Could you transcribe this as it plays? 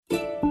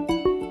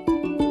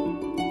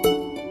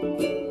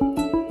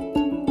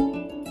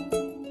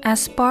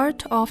As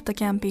part of the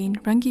campaign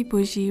Rangi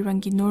Buzhi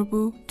Rangi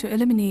Norbu to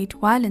eliminate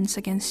violence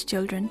against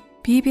children,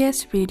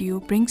 PBS Radio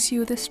brings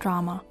you this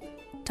drama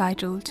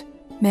titled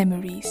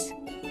Memories.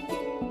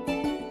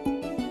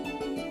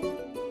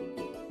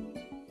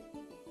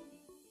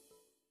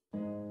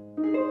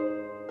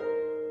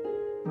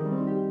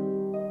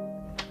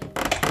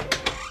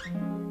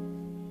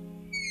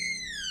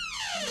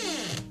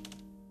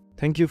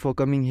 Thank you for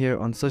coming here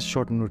on such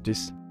short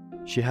notice.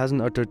 She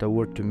hasn't uttered a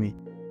word to me.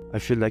 I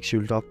feel like she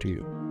will talk to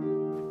you.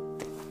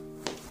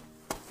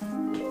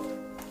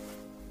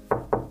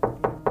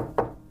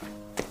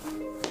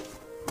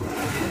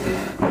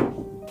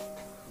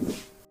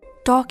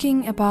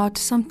 Talking about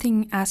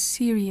something as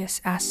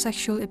serious as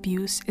sexual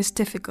abuse is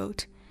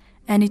difficult,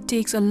 and it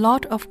takes a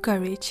lot of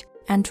courage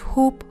and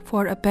hope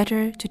for a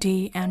better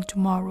today and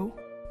tomorrow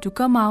to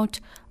come out,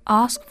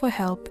 ask for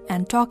help,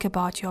 and talk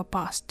about your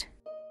past.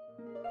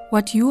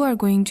 What you are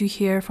going to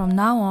hear from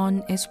now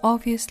on is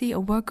obviously a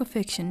work of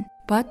fiction,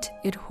 but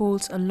it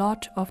holds a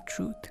lot of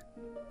truth.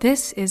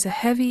 This is a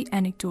heavy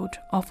anecdote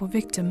of a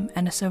victim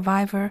and a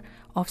survivor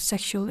of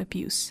sexual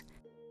abuse.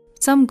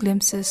 Some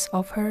glimpses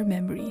of her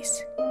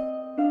memories.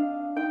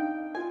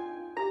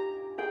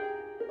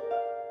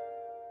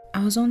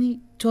 I was only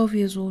 12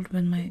 years old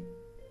when my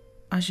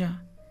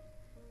Aja.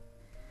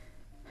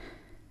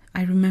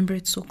 I remember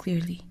it so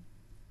clearly.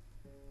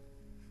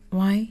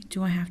 Why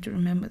do I have to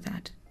remember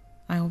that?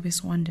 I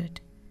always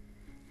wondered.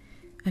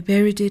 I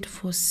buried it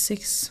for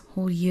 6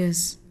 whole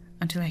years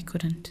until I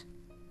couldn't.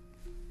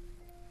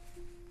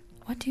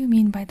 What do you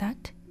mean by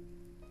that?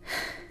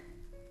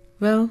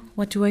 Well,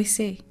 what do I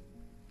say?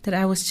 That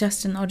I was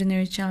just an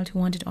ordinary child who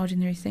wanted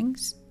ordinary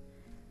things?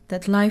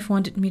 That life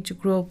wanted me to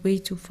grow up way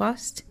too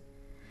fast?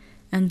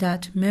 And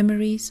that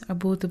memories are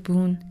both a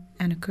boon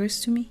and a curse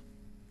to me?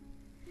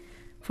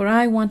 For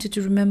I wanted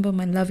to remember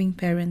my loving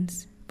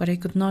parents, but I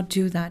could not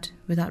do that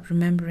without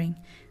remembering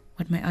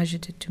what my Aja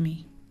did to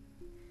me.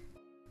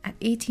 At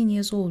 18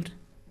 years old,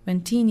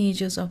 when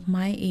teenagers of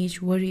my age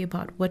worry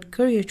about what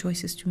career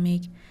choices to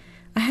make,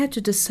 I had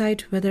to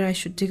decide whether I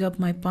should dig up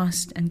my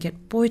past and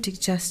get poetic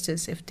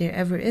justice if there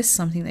ever is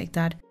something like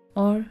that,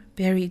 or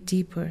bury it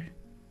deeper.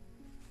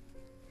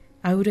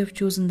 I would have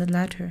chosen the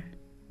latter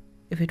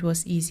if it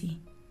was easy.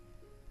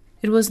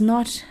 It was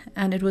not,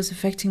 and it was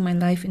affecting my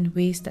life in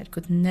ways that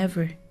could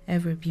never,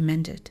 ever be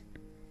mended.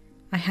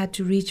 I had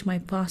to reach my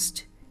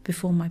past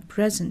before my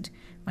present,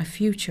 my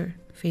future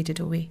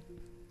faded away.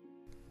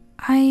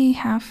 I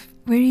have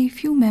very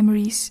few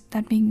memories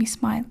that make me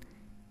smile.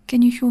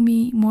 Can you show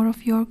me more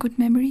of your good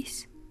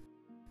memories?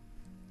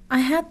 I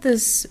had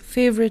this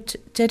favorite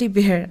teddy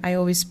bear I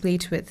always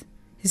played with.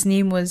 His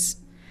name was,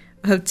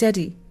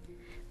 Teddy.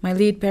 My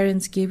late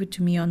parents gave it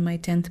to me on my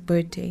 10th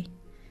birthday.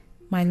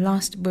 My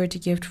last birthday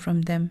gift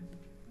from them.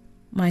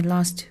 My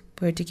last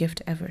birthday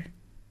gift ever.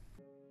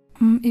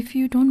 If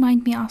you don't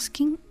mind me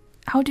asking,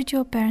 how did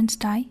your parents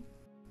die?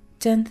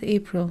 10th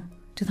April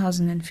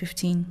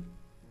 2015.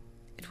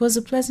 It was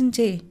a pleasant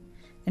day,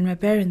 and my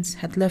parents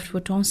had left for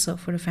Tonsa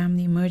for a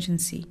family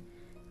emergency,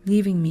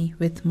 leaving me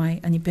with my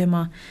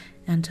Anipema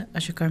and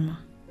Ashakarma.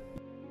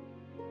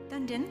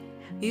 Tandin,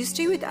 you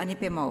stay with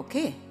Anipema,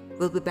 okay?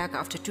 We'll be back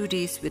after 2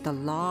 days with a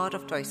lot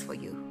of toys for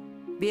you.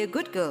 Be a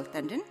good girl,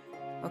 Tandin,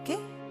 okay?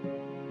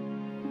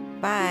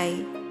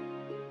 Bye.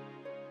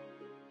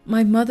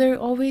 My mother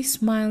always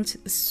smiled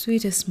the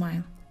sweetest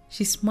smile.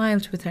 She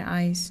smiled with her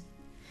eyes,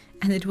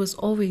 and it was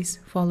always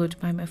followed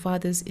by my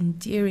father's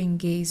endearing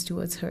gaze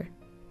towards her.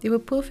 They were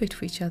perfect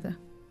for each other.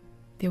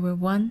 They were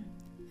one,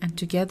 and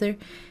together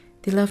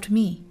they loved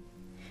me.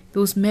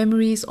 Those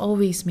memories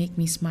always make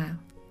me smile.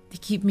 They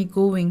keep me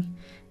going,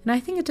 and I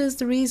think it is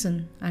the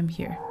reason I'm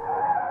here.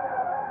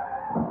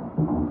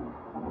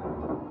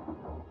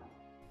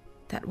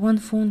 That one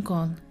phone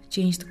call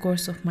changed the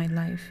course of my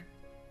life.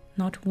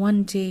 Not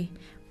one day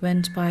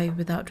went by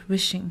without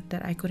wishing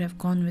that I could have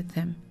gone with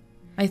them.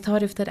 I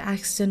thought if that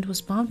accident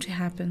was bound to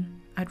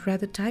happen, I'd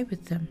rather die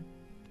with them.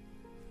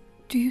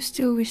 Do you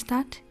still wish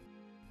that?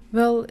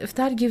 Well, if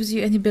that gives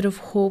you any bit of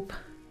hope,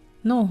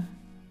 no,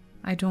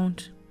 I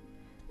don't.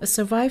 I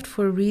survived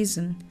for a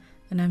reason,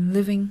 and I'm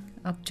living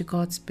up to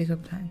God's bigger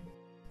plan.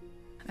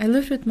 I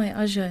lived with my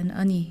Aja and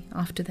Ani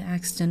after the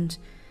accident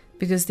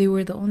because they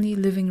were the only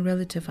living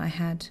relative I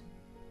had.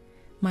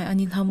 My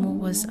Anilhamu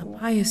was a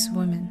pious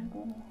woman,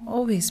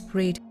 always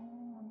prayed,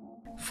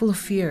 full of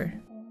fear.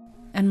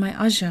 And my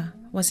Aja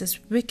was as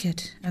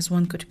wicked as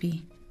one could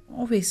be,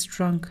 always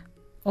drunk,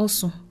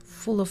 also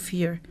full of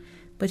fear,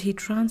 but he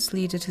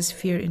translated his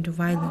fear into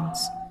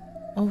violence,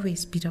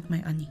 always beat up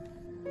my Ani.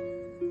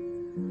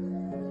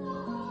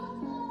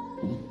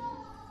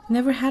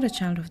 Never had a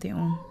child of their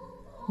own.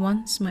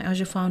 Once my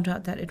Aja found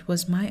out that it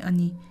was my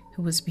Ani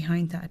who was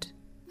behind that.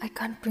 I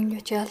can't bring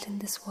your child in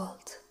this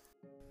world.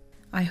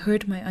 I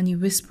heard my Ani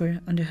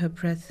whisper under her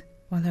breath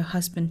while her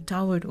husband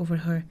towered over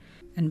her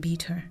and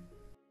beat her.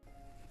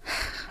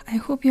 I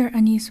hope your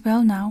Ani is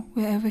well now,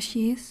 wherever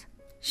she is.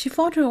 She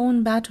fought her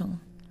own battle,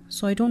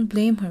 so I don't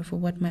blame her for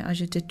what my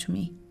Aja did to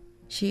me.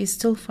 She is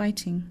still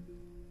fighting,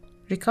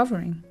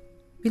 recovering.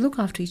 We look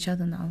after each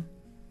other now.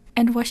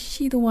 And was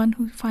she the one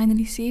who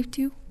finally saved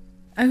you?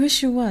 I wish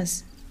she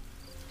was.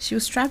 She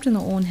was trapped in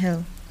her own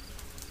hell.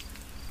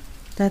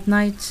 That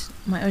night,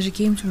 my Ajay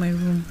came to my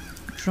room,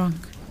 drunk.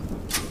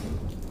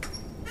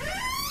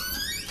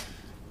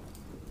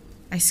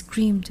 I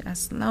screamed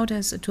as loud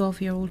as a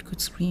 12-year-old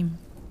could scream.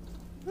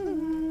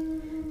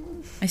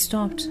 I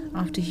stopped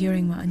after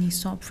hearing my Annie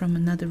sob from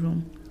another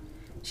room.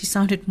 She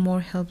sounded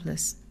more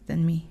helpless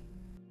than me.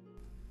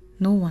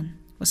 No one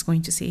was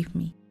going to save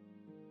me.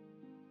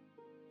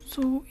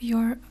 So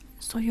your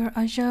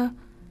Aja,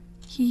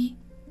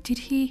 did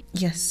he?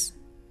 Yes,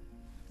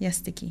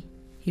 Dickie,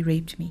 he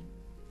raped me.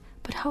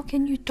 But how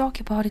can you talk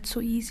about it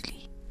so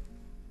easily?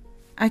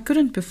 I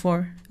couldn't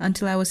before,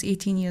 until I was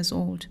 18 years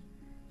old.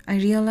 I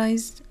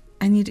realized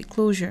I needed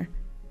closure.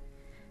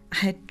 I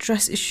had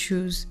trust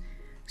issues,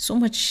 so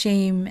much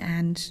shame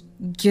and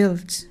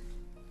guilt,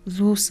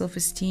 low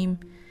self-esteem,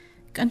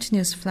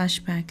 continuous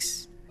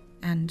flashbacks,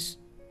 and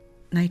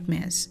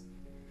nightmares.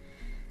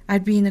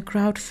 I'd be in a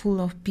crowd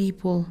full of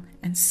people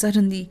and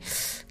suddenly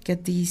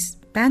get these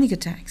panic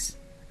attacks.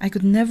 I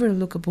could never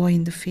look a boy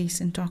in the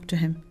face and talk to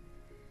him.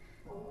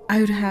 I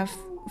would have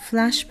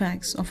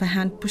flashbacks of a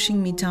hand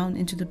pushing me down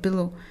into the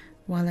pillow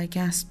while I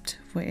gasped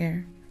for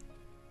air.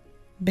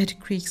 Bed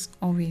creaks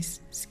always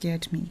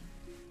scared me.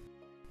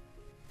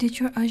 Did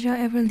your Aja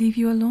ever leave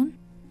you alone?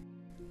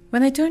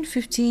 When I turned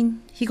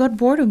 15, he got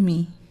bored of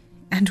me,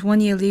 and 1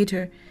 year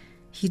later,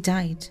 he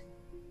died.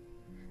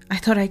 I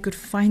thought I could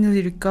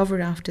finally recover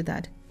after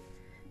that,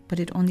 but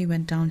it only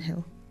went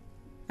downhill.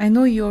 I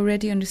know you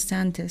already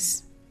understand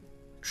this.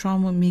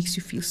 Trauma makes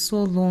you feel so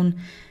alone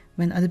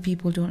when other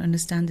people don't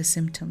understand the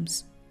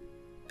symptoms.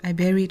 I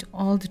buried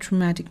all the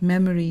traumatic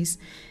memories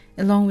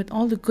along with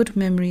all the good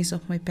memories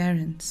of my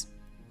parents.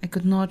 I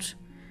could not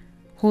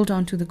hold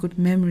on to the good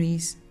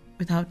memories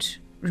without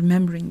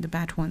remembering the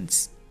bad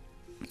ones.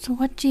 So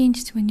what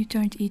changed when you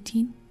turned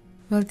 18?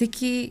 Well,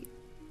 Dickie,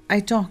 I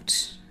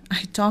talked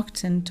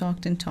and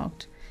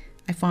talked.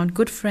 I found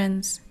good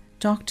friends,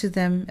 talked to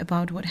them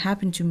about what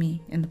happened to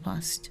me in the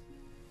past.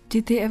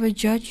 Did they ever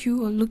judge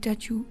you or looked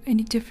at you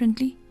any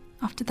differently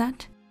after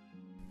that?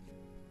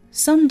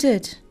 Some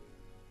did,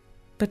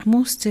 but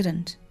most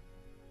didn't.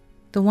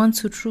 The ones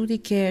who truly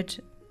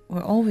cared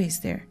were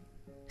always there,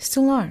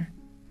 still are.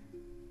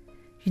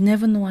 You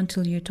never know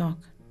until you talk.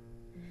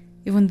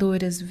 Even though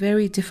it is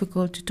very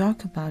difficult to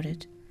talk about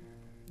it,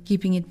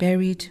 keeping it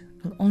buried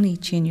will only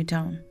chain you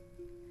down.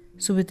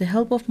 So with the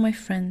help of my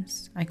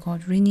friends, I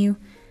called Renew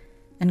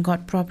and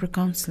got proper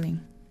counseling.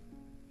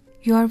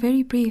 You are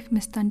very brave,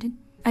 Miss Tandon.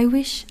 I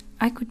wish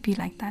I could be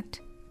like that.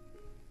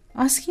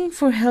 Asking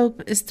for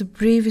help is the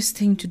bravest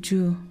thing to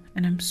do,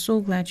 and I'm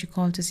so glad you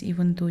called us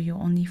even though you're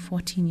only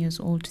 14 years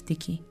old,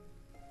 Dickie.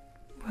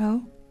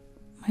 Well,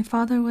 my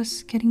father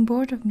was getting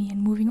bored of me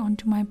and moving on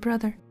to my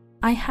brother.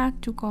 I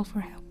had to call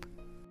for help.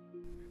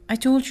 I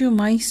told you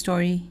my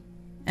story,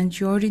 and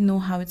you already know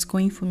how it's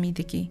going for me,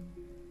 Dickie.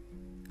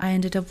 I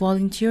ended up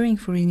volunteering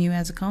for Renew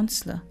as a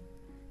counselor.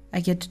 I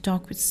get to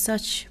talk with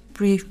such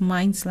brave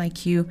minds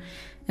like you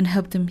and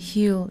help them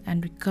heal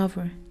and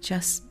recover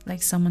just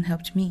like someone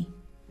helped me.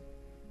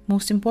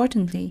 Most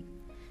importantly,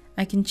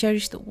 I can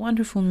cherish the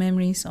wonderful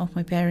memories of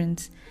my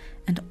parents,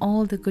 and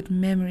all the good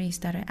memories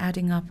that are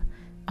adding up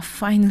are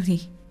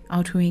finally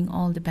outweighing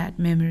all the bad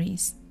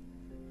memories.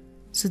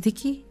 So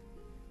Dickie,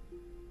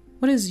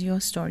 what is your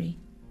story?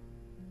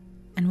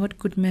 And what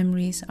good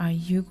memories are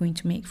you going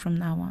to make from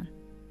now on?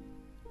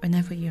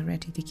 Whenever you're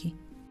ready, Dickie.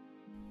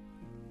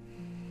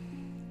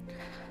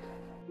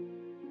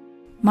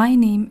 My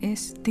name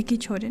is Dickie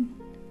Choden.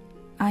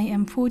 I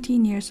am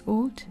 14 years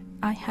old.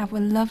 I have a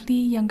lovely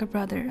younger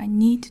brother I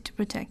need to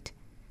protect.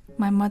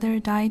 My mother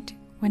died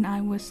when I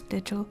was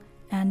little,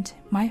 and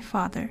my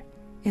father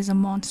is a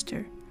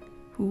monster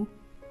who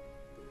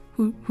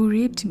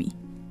raped me.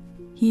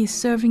 He is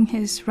serving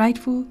his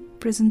rightful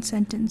prison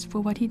sentence for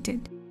what he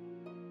did.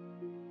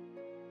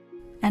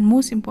 And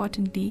most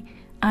importantly,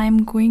 I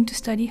am going to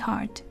study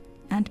hard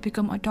and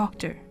become a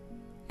doctor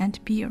and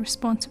be a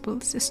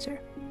responsible sister.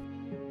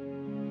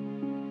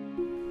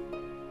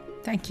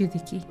 Thank you,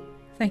 Dickie.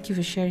 Thank you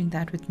for sharing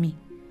that with me.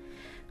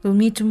 We'll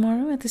meet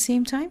tomorrow at the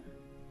same time.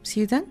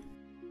 See you then.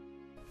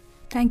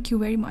 Thank you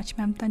very much,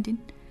 Ma'am Tandon.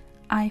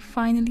 I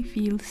finally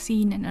feel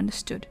seen and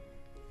understood.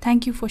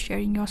 Thank you for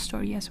sharing your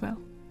story as well.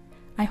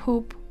 I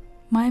hope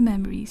my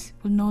memories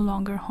will no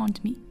longer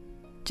haunt me,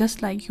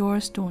 just like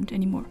yours don't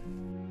anymore.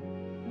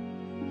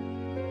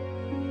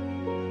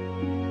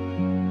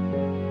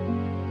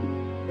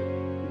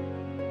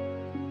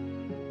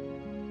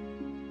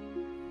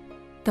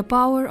 The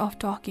power of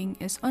talking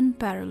is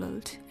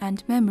unparalleled,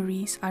 and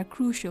memories are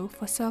crucial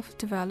for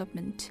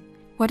self-development.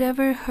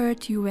 Whatever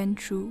hurt you went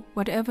through,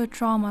 whatever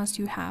traumas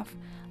you have,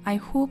 I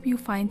hope you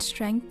find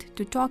strength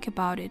to talk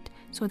about it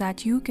so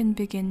that you can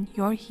begin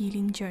your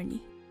healing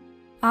journey.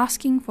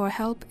 Asking for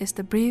help is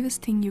the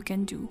bravest thing you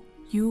can do.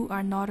 You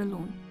are not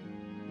alone.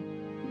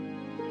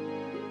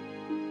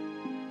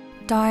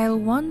 Dial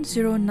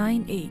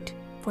 1098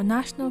 for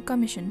National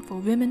Commission for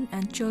Women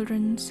and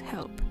Children's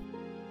Help.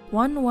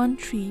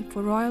 113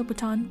 for Royal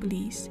Bhutan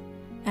Police,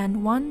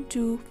 and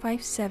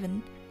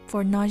 1257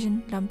 for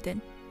Najan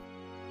Lamten.